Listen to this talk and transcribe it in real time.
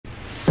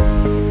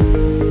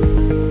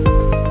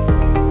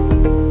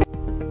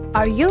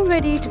Are you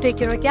ready to take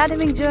your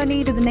academic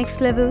journey to the next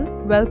level?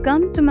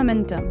 Welcome to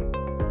Momentum,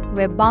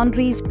 where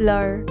boundaries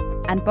blur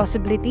and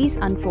possibilities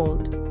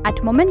unfold.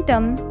 At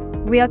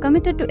Momentum, we are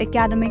committed to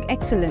academic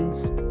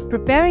excellence,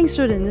 preparing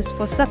students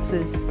for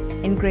success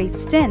in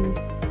grades 10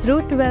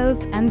 through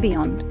 12 and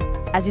beyond.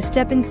 As you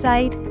step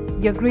inside,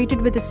 you're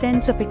greeted with a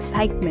sense of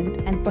excitement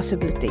and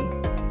possibility.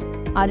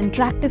 Our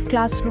interactive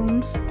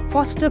classrooms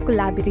foster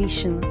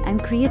collaboration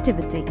and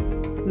creativity,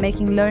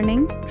 making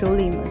learning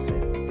truly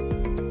immersive.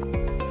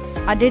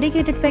 Our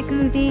dedicated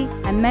faculty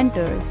and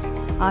mentors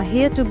are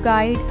here to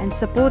guide and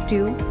support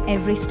you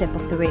every step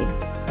of the way.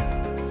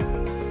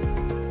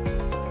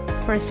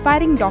 For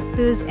aspiring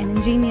doctors and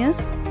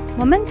engineers,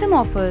 Momentum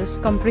offers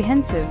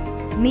comprehensive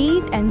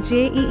NEET and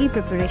JEE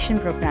preparation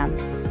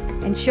programs,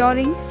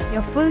 ensuring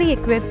you're fully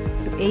equipped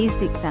to ace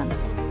the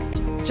exams.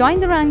 Join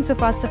the ranks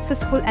of our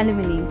successful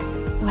alumni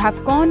who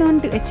have gone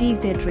on to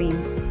achieve their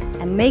dreams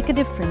and make a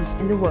difference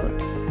in the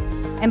world.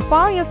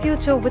 Empower your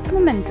future with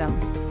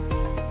Momentum.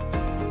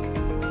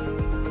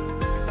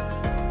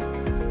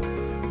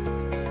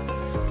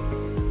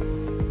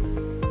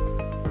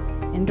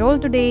 Enroll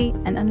today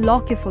and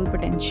unlock your full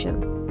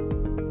potential.